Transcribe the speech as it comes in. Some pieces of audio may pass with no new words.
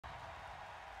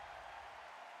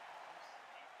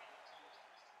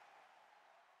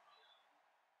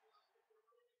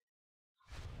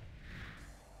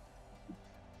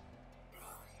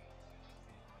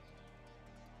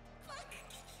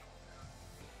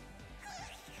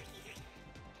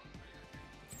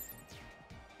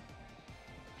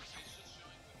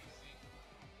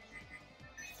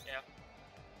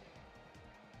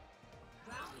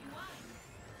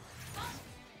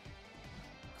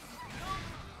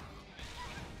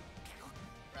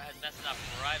fixing up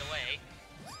right away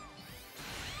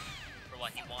for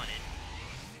what he wanted.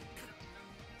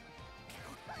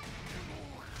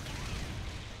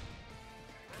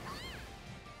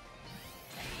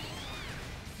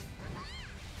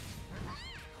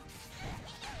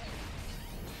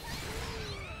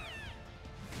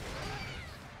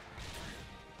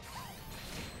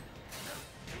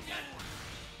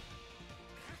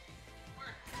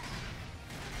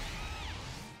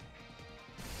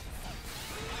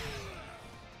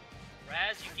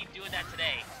 Raz, you keep doing that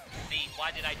today. The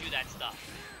why did I do that stuff.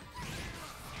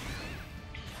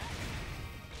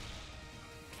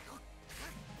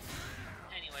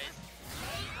 Anyways.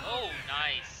 Oh,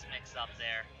 nice mix up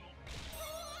there.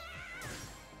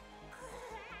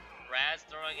 Raz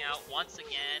throwing out once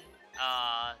again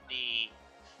the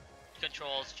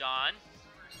controls John.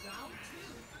 Round 2.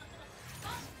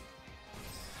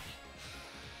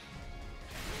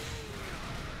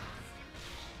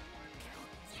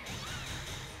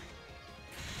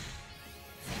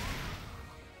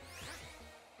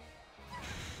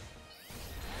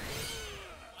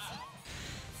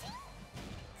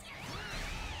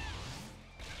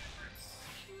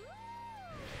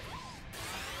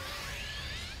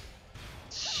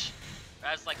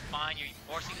 Raz like, fine, you're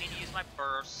forcing me to use my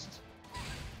burst.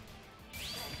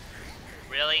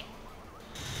 Really?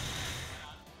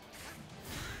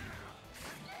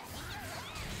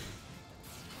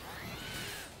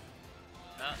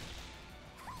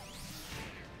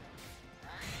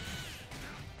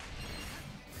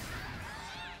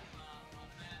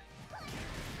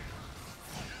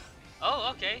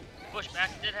 Oh, okay. Push back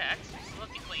did X.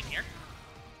 Looking clean here.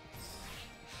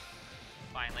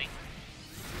 Finally.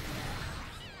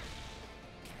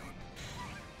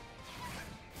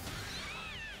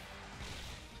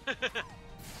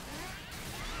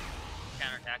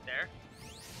 Counterattack there.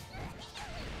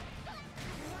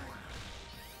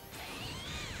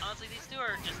 Honestly, these two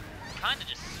are just kind of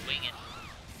just swinging.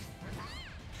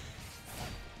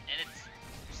 And it's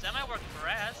semi-working for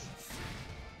Raz.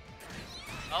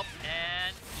 Oh,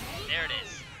 and there it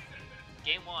is.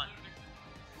 Game 1.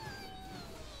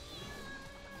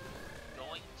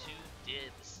 Going to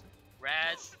Dibz.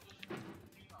 Raz.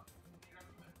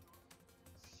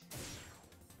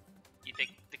 You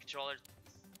think the controller?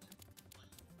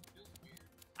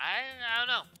 I don't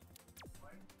know.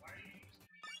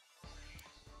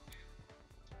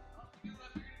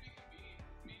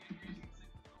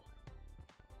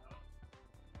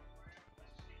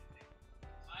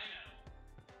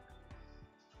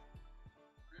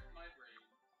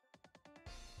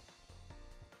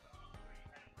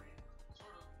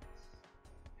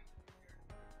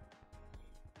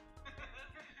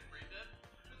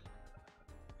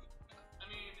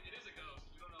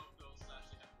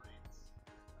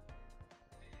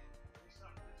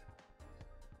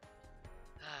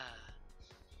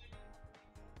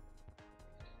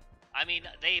 I mean,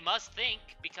 they must think,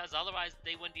 because otherwise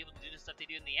they wouldn't be able to do the stuff they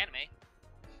do in the anime. It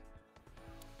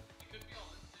could be all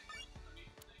instinct. I mean,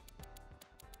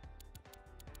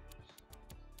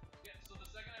 yeah, so the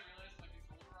second I realized my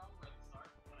controls were wrong were at the start,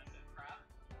 when I said crap.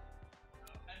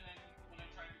 And then when I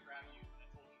tried to grab you, I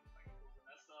told you my controls were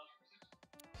messed up.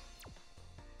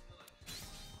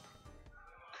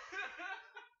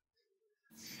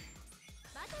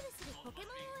 バトルするポケ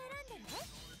モンを選んでね。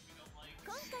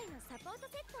今回のサポート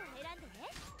セットを選んでね。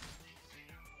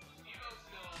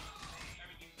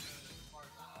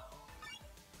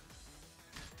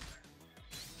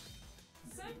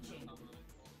Searching.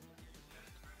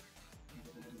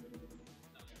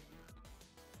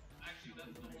 Actually,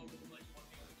 that's the one with like one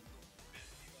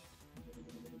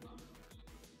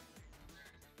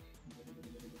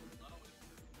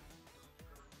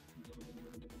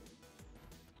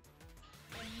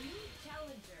A new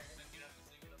challenger.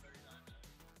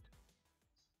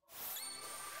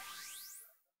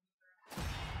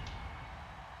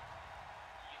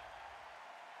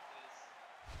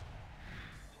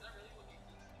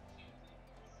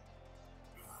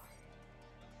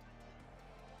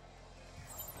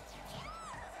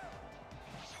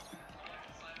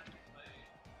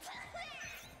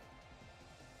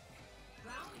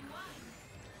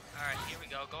 Alright, here we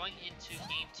go. Going into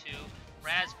game 2.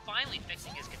 Raz finally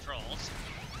fixing his controls.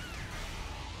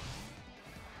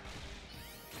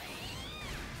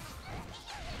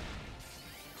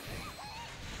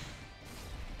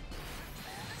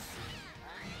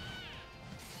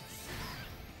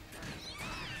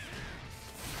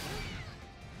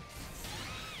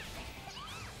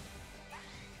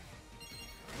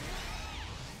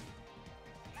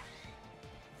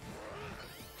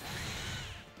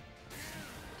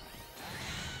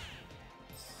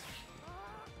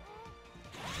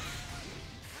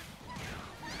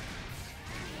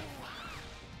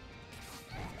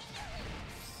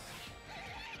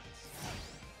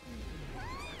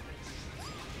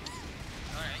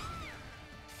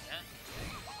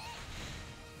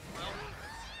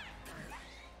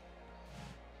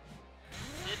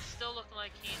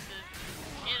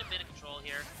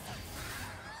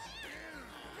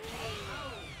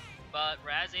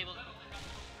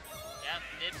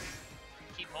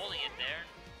 holding it there.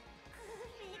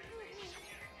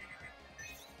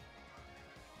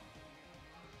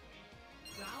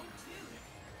 Round 2.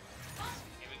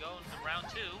 Here we go into round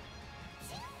 2.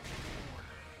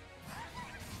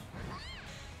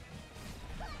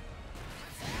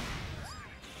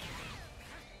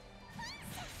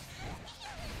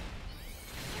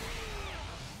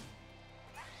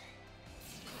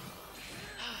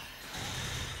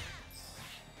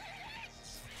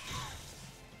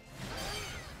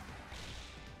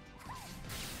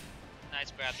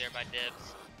 Nice grab there by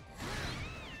Dibz.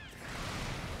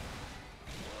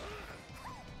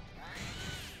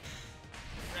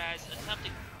 Raz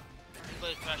attempting to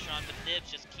put pressure on, but Dibz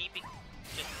just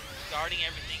guarding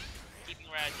everything, keeping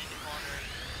Raz in the corner,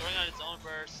 throwing out its own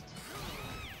burst.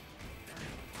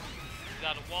 We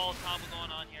got a wall combo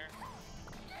going on here.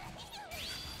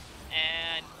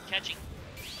 And catching.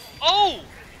 Oh!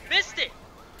 Missed it!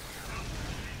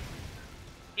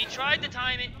 He tried to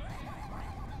time it.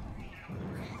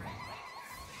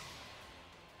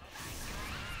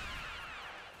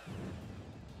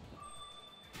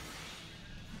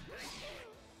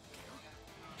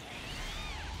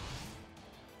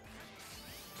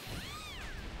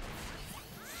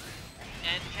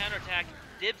 And counterattack.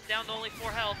 Dibz down to only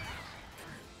 4 health.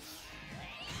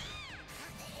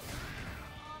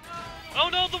 Oh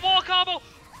no, the wall combo!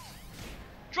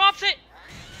 Drops it!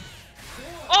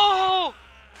 Oh!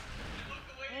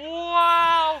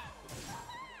 Wow!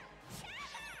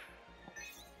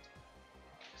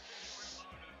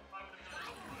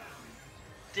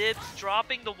 Dibz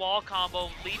dropping the wall combo,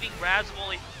 leaving Raz with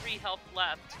only 3 health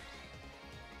left.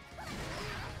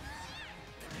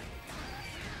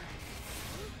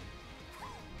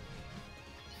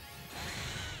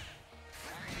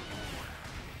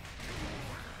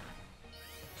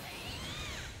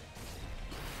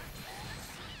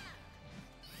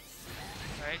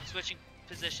 Alright, switching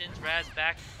positions. Raz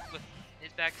back with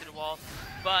his back to the wall,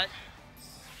 but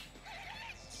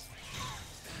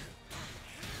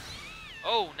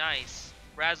oh, nice.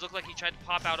 Raz looked like he tried to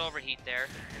pop out overheat there.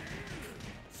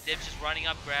 Dibz just running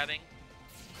up, grabbing.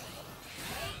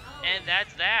 And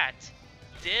that's that.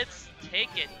 Dibz take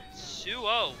it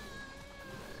 2-0.